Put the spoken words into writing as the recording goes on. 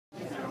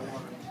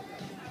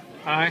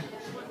Hi.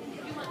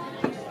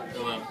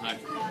 Hello. Hi.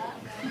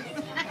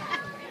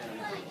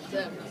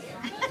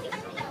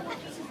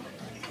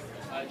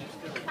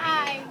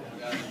 Hi.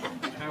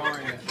 How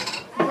are you?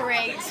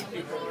 Great.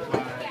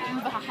 Hi.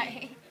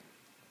 Bye.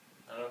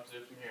 I don't know what to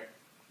do from here.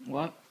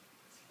 What?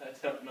 I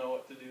don't know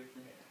what to do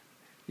from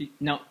here.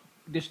 No,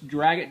 just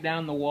drag it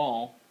down the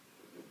wall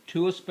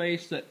to a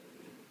space that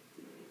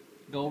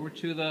go over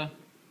to the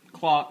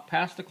clock,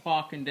 past the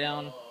clock and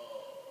down. Oh,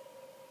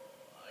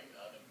 I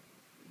got him.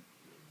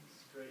 He's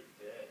straight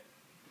dead.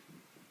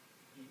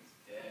 He's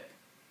dead.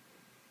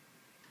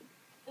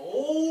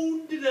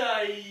 Oh, did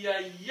I?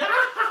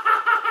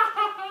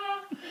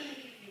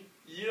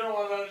 You don't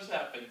want to know what just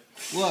happened.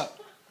 What?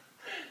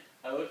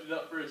 I lifted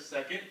up for a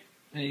second.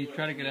 And you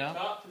try to get out?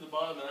 Top to the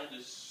bottom, and I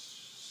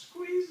just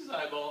squeezed his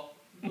eyeball.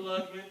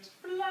 Blood went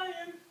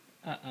flying.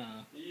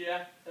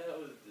 Yeah, that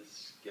was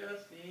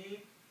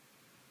disgusting.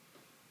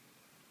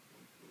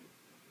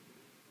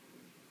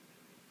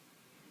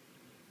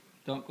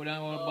 Don't go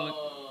down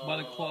by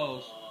the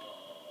clothes.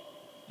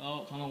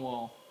 Oh, it's on the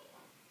wall.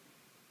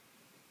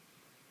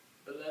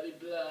 Bloody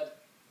blood.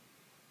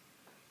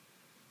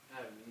 I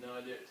have no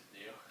idea what to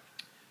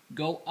do.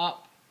 Go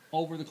up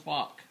over the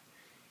clock.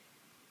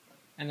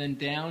 And then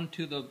down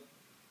to the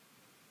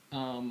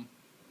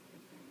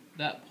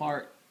that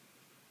part,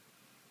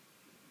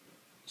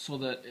 so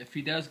that if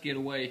he does get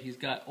away, he's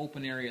got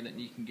open area that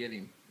you can get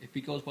him. If he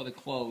goes by the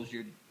clothes,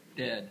 you're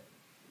dead.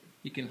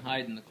 He can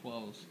hide in the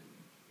clothes.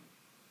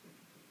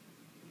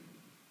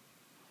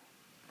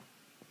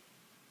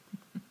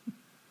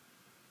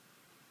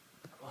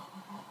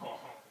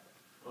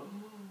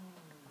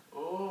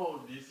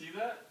 Oh, do you see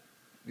that?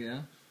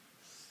 Yeah?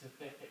 Sick.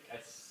 I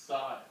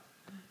saw it.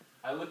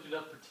 I looked it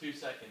up for 2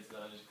 seconds,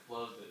 then I just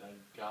closed it and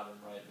I got him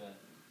right then.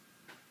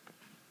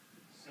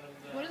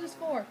 What is this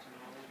for?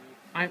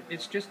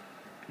 It's just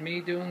me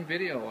doing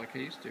video like I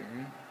used to,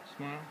 right?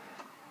 Smile.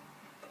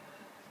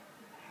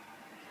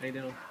 How you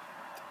doing?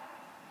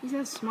 He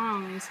says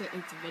smile and he said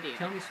it's a video.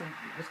 Tell me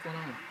something. What's going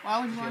on? Why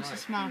would you want to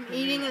smile? I'm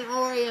eating an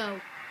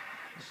Oreo.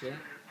 That's it?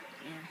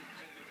 Yeah.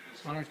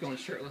 Connor's going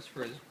shirtless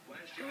for his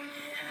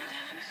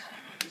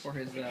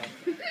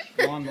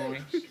lawn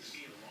mowing.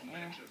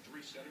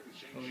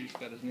 Oh, he's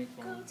got his new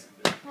phone.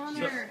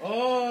 Connor.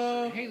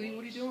 Oh! Haley,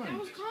 what are you doing? That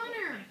was Connor.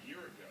 What are you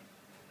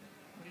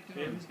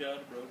doing? Tim's got a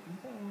broken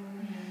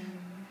phone.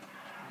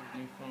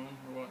 His new phone.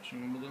 We're watching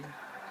Wimbledon.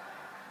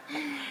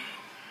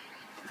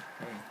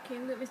 Can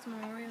you get me some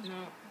Oreos?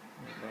 No.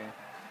 Bye.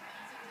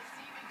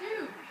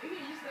 Dude, we can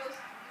use those.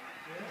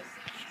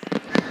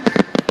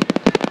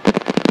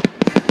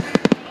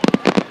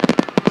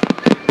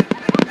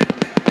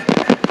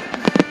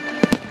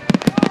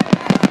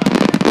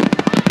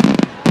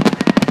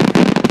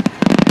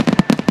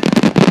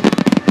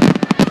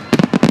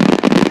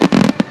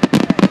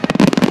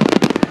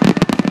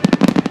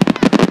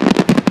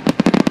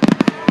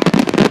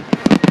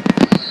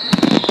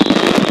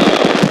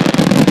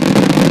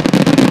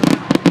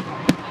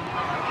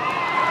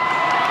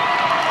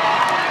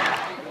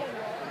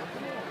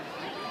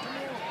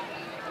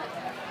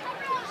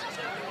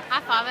 Hi,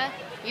 Father.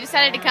 You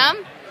decided to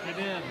come? I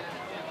did.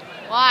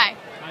 Why?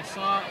 I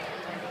saw.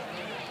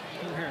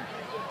 Over here.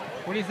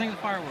 What do you think of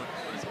the fireworks?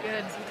 It's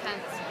good. It's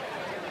intense.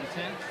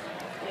 Intense?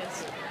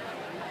 Yes.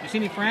 You see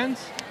any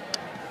friends?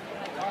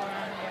 Did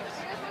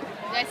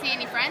I see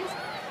any friends?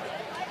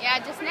 Yeah,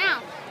 just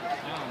now.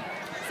 No.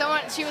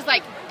 Someone, she was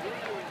like,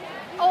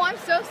 "Oh, I'm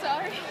so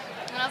sorry,"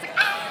 and I was like,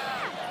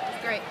 "Ah!" It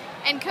was great.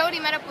 And Cody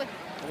met up with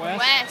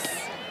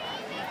Wes.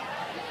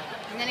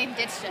 And then he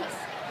ditched us.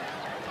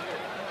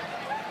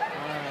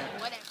 Alright.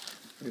 Whatever.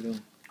 What are you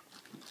doing?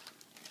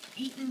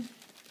 Eating.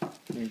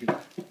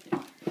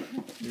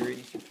 You're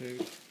eating some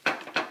food.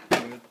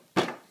 Good.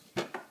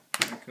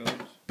 Hi,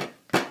 Cubs.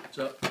 What's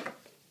up?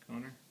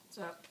 Connor. What's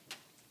up?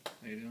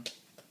 How you doing?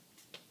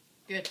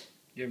 Good.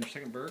 You having your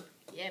second bird?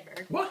 Yeah,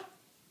 bird. What?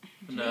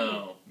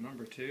 No.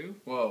 Number 2?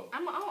 Whoa.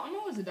 I'm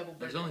always a double bird.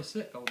 There's only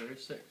 6. Oh, there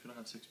is 6. We don't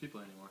have 6 people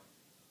anymore.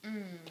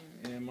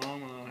 Yeah,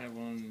 Mom and I'll have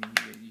one.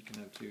 You can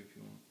have 2 if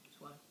you want.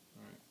 Just one.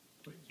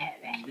 Wait,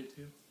 did you get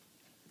 2?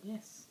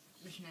 Yes.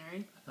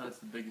 Missionary. I thought it's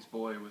the biggest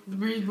boy with the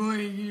Biggest biggest.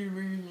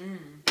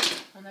 boy.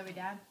 Will that be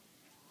Dad?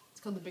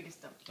 It's called the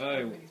biggest dump.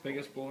 Oh,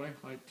 biggest boy?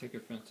 I take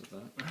offense at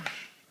that.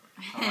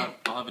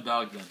 I'll have a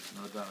dog then.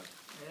 Another dog.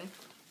 Really?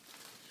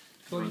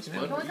 Cool, you Want can to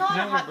have, split? you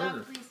can have a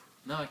burger. please.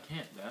 No, I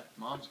can't, Dad.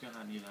 Mom's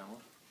gonna need that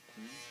one.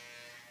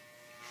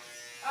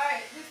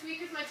 Alright, this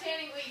week is my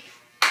tanning week.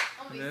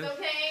 I'm gonna be It so is?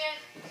 tan.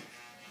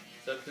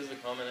 Is that because of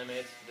the comment I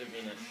made? Didn't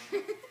mean it.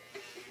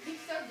 He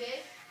so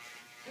did.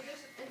 It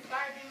just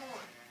inspired me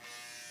more.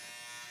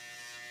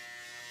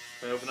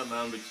 If I open up my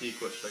own boutique,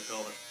 what should I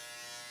call it?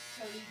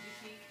 Cody's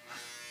boutique.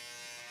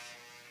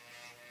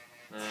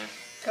 Nah.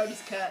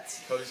 Cody's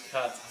cuts. Cody's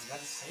Cuts. I was about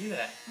to say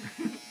that.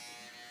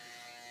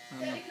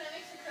 Daddy, can I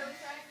make some Cody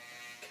fries?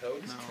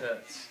 Cody's No.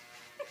 Cuts.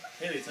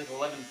 Haley, it's like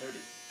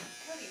 11:30.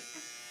 Cody.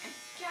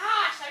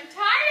 Gosh, I'm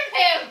tired of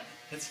him!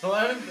 It's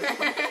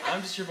 11:30.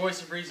 I'm just your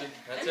voice of reason.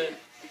 That's it.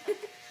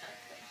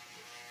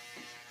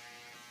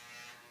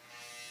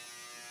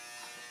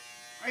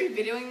 Are you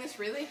videoing this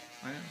really?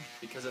 I am.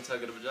 Because that's how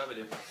good of a job I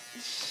do.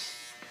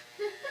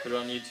 Put it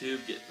on YouTube,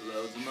 get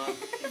loads of money.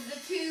 The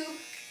two.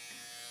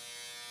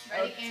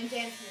 Ready and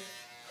dancing.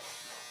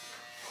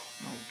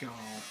 Oh god.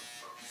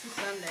 This is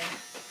Sunday.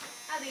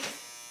 Abby,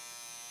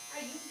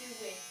 how you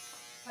doing?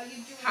 How you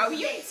doing? How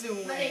you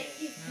doing? Yeah,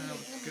 that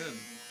was good.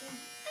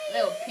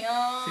 Little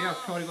pion. See how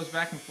Cody goes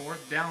back and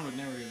forth? Down would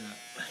never do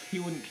that. He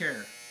wouldn't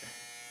care.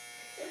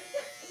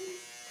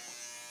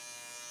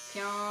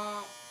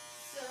 Pion.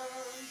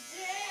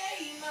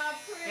 Someday, my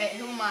pretty. Hey,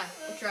 who am I?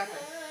 Which rapper?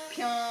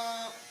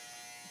 Pion.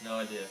 No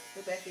idea.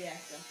 Go back to the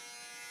actor.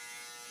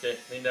 Okay,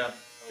 lean down.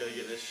 Gotta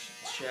get this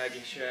shaggy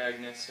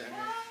shagness down here.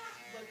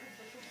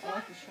 I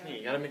like the Hey,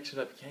 you gotta mix it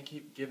up. You can't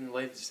keep giving the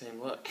ladies the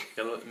same look.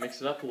 Gotta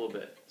mix it up a little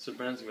bit. So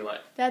Brennan's gonna be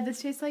like, Dad,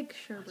 this tastes like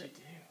what'd you sherbet.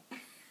 do?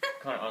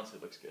 Connor, honestly,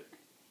 it looks good.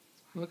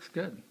 Looks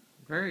good.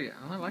 Very,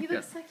 I like He that.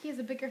 looks like he has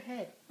a bigger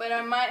head. But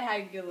I might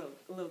have a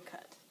little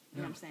cut. You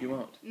know what I'm saying? You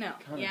won't. No.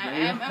 Connor, Yeah, no, I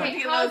you am. won't. I'm How gonna could do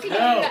you do those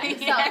that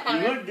cuts. yourself, You Connor?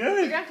 look You're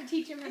good. gonna have to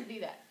teach him how to do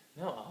that.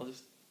 No, I'll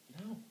just,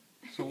 no.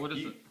 So what is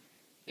You- it?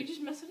 You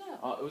just mess it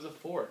up. It was a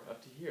 4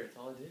 up to here. That's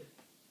all I did.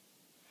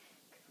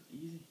 It's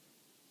easy.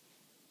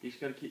 You just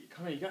gotta keep.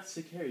 Connor, you got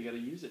sick hair. You gotta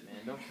use it, man.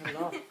 Don't cut it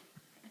off.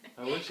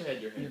 I wish I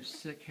had your You hair. have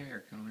sick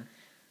hair, Connor.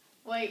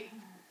 Wait,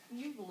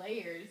 you have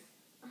layers.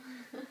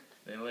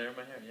 They layer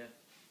my hair,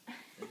 yeah.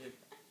 They do.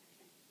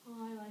 Oh,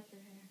 I like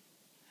your hair.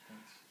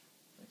 Thanks.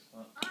 Thanks a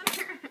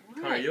lot.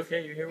 Connor, are you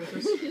okay? You here with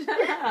us?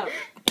 Shut up.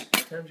 What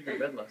time did you go to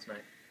bed last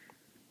night?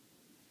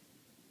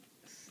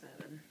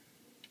 7.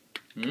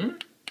 Hmm?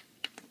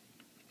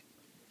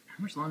 How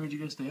much longer did you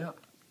guys stay up?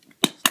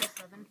 Still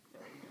 7.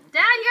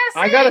 Dad,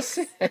 you got a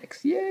 6! I got a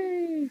 6!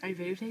 Yay! Are you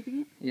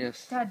videotaping it?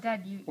 Yes.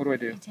 Dad, you. What do I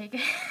do? You take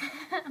it.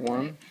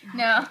 1.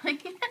 No.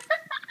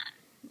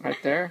 Right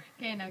there.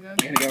 Okay, now go You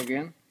again. gonna go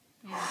again?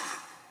 Yeah.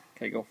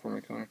 Okay, go for me,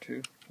 Connor.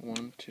 2.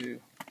 1, 2.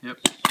 Yep.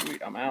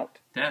 Sweet, I'm out.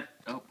 Dad.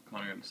 Oh,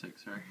 Connor got a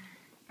 6, sorry.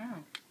 Oh.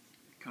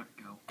 Cut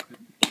it go.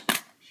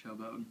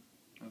 Showboating.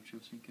 Ocho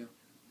Cinco.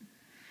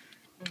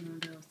 1,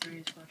 2,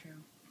 3, 4.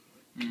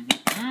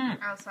 Mm-hmm.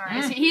 Oh,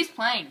 sorry. He's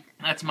playing.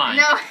 That's mine.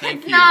 No, Thank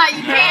it's you. not.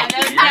 You can't.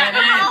 Yeah, You that have to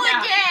is. roll No.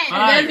 again.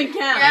 Fine. It doesn't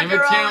count. You have Give to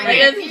it to roll me. again.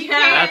 It doesn't You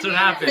count. can't. That's what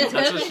happens.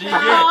 That's what she gets.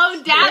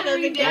 Oh, Dad,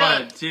 we did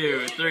 1, it.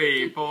 2,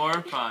 3,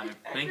 4, 5.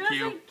 Thank you.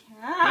 Count.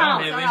 No,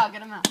 Sorry, Haley. I'll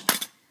get him out.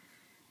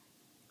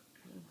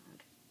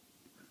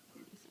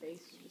 Space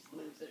just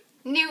lose it.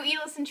 New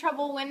Elis in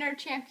Trouble winner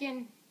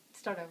champion.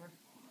 Start over.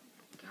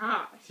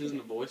 Gosh. This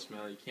isn't the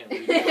voicemail. You can't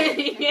read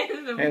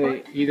it.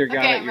 Haley, either got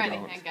Okay, it, I'm you ready.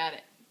 don't. I got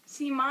it.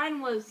 See,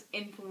 mine was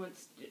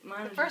influenced.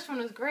 Mine The was first one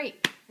was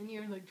great. And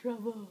you were like,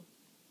 trouble.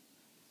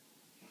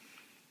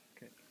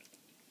 Okay.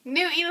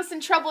 New Elis in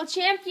Trouble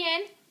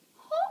champion.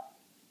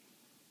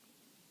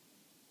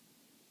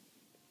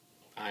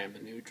 I am the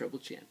new Trouble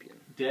Champion.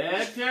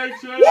 Dad,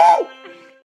 Texas!